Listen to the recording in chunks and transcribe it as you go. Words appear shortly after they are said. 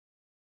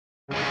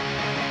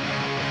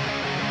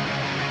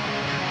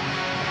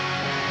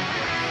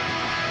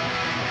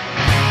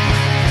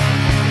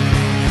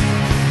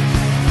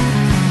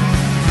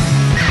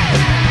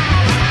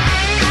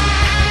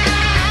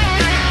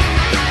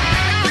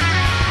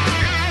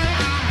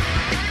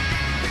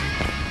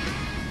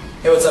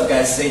what's up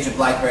guys? It's Agent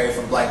Blackberry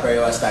from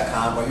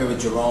BlackberryOS.com. We're here with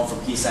Jerome from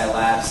Keysight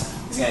Labs.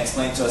 He's going to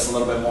explain to us a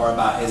little bit more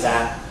about his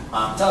app.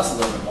 Tell us a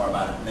little bit more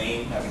about it,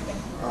 name, everything.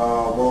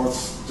 Well,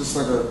 it's just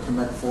like a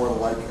Connect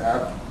 4-like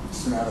app.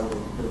 It's going to add a little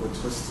bit of a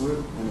twist to it,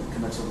 and it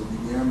connects over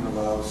BBM and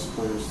allows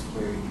players to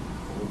play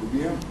over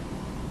BBM.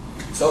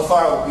 So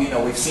far,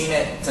 we've seen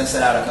it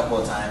tested out a couple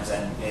of times,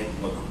 and it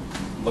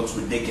looks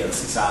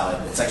ridiculously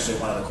solid. It's actually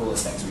one of the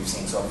coolest things we've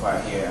seen so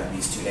far here on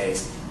these 2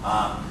 days.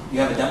 You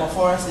have a demo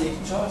for us that you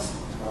can show us?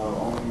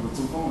 Only with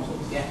 2 phones.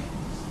 Yeah.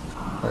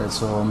 Alright,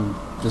 so I'm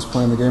just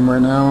playing the game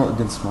right now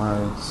against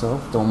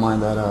myself. Don't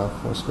mind that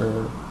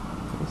Foursquare.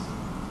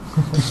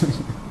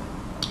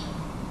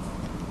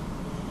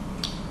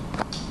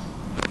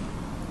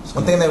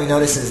 One thing that we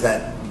noticed is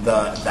that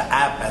the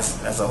app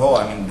as a whole,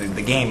 I mean,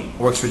 the game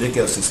works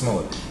ridiculously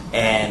smooth.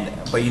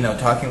 But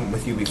talking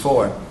with you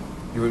before,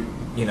 you're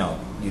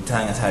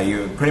telling us how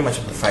you're pretty much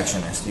a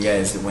perfectionist. You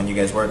guys, when you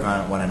guys work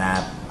on an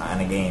app, on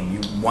a game,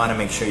 you want to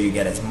make sure you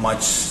get as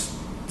much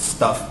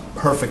stuff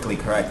perfectly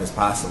correct as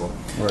possible.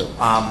 Right.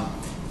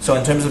 So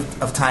in terms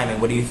of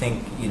timing, what do you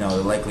think the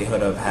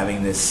likelihood of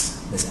having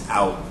this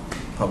out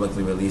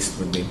publicly released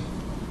would be?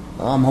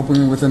 I'm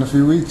hoping within a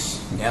few weeks.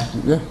 Yeah?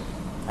 Yeah.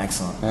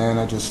 Excellent. And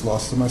I just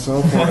lost to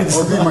myself, or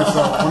beat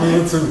myself, one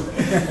of the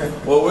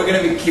two. Well, we're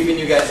going to be keeping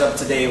you guys up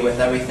to date with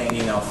everything,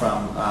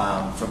 from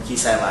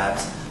Keysight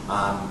Labs.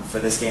 For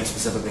this game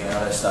specifically and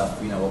other stuff,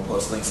 we'll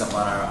post links up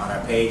on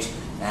our page,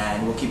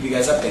 and we'll keep you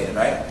guys updated,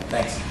 right?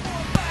 Thanks.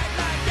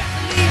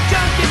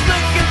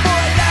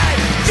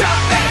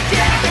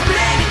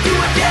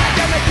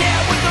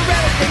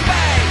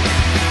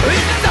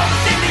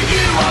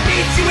 I'll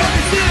meet you at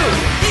the zoo.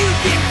 You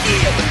get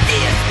killed,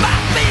 it's my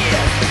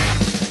fear.